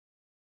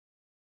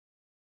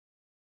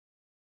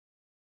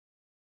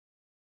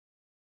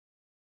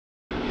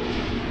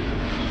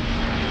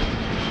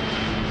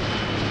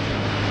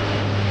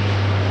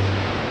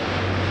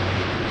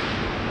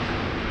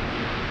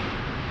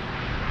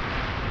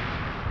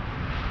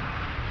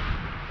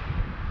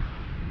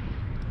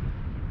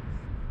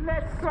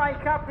Let's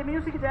strike up the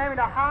music there with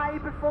a high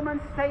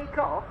performance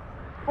takeoff.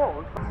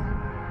 Fold.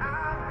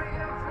 I've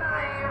been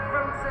flying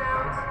from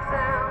town to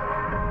town,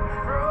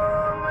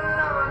 from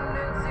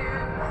London to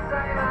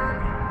Taiwan.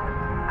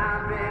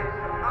 I've been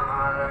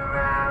all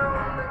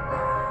around the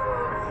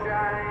globe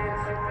trying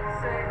to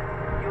protect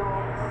your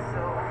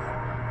soul.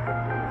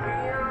 We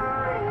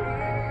are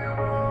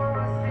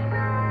heroes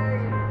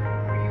tonight.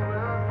 We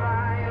will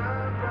fly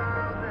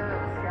above the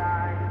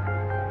sky.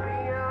 We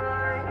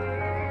are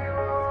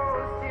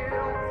heroes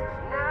tonight.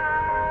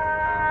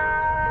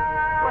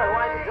 Well,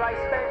 while the dry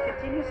spell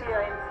continues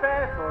here in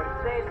Fairford,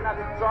 today is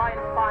another dry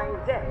and fine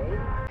day.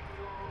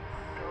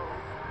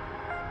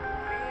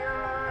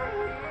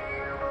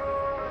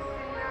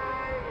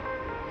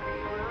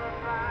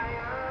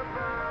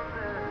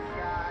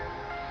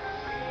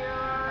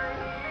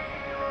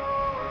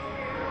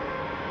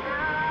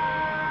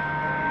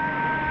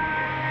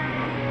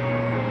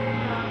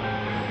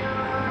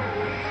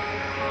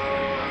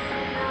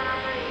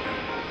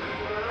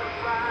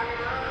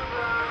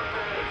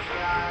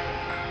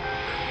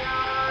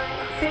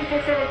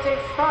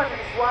 C-27J Spartan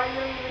is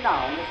widely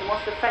renowned as the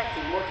most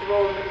effective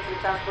multi-role military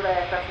transport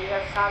aircraft in the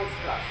F-size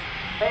class.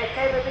 Their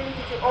capability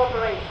to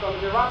operate from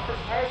the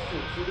roughest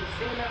airstrips in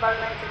extreme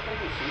environmental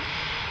conditions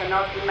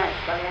cannot be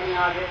matched by any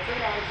other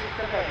twin-engine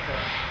competitor.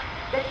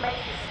 That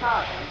makes the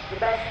Spartan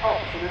the best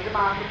option on the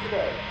market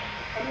today.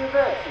 A new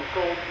version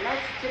called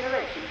Next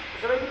Generation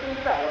has already been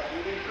developed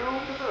with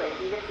improved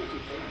operating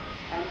efficiency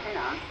and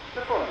enhanced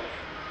performance.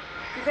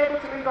 It is able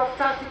to bring off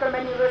tactical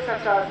maneuvers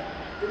such as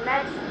the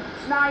next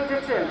Schneider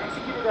turn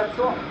executed at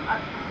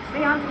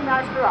 300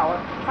 miles per hour,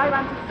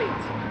 500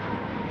 feet.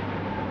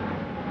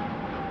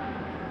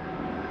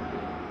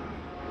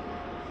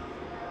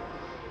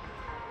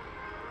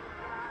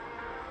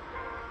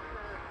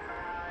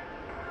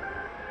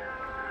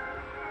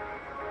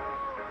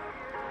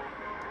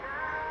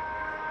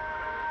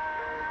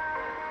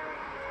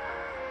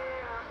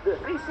 The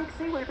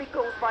 360 will be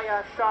caused by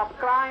a sharp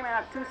climb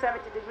and a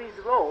 270 degrees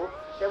roll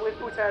that will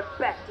put her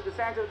back to the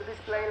center of the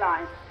display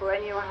line for a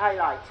new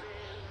highlight.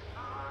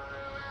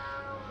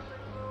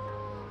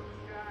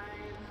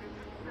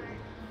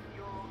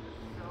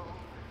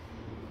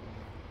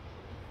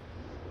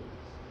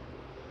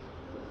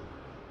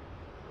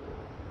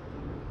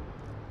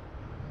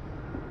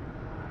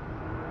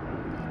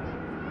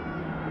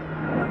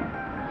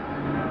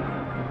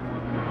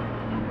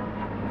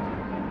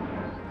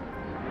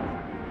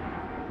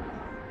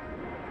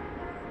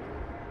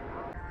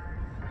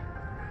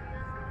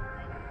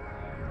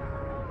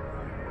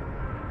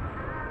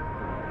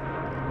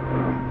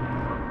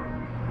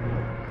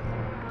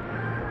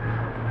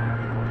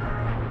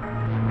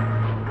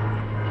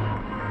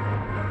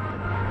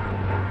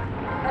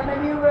 A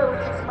maneuver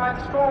which is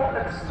much more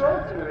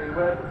extraordinary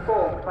were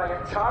performed by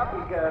a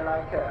chubby girl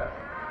like her.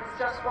 It's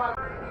just one.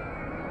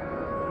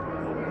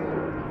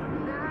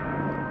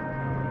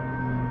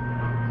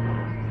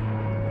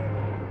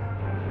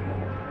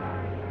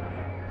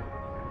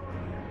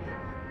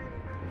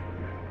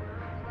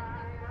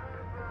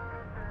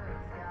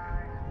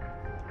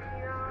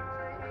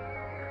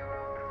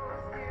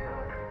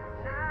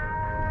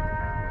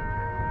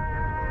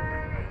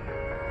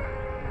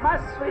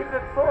 Must-free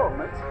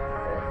performance,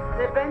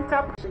 the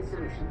event-up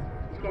solution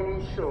can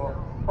ensure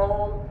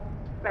all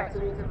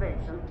battery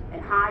intervention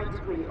and high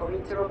degree of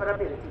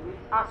interoperability with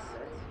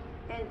assets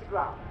and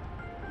ground.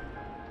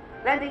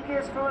 Landing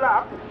gears full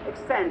up,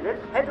 extended,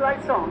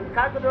 headlights on,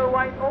 cargo door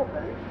wide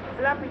open,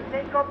 flap in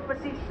takeoff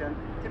position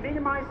to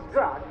minimize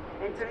drag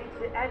and to reach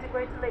the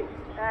adequate lift.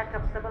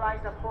 Aircraft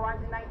stabilized at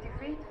 490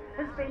 feet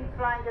has been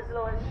flying as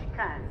low as she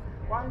can,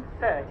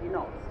 130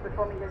 knots,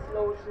 performing a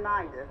slow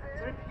Schneider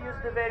to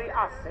reproduce the very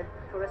asset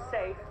for a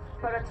safe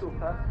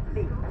paratrooper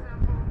leap.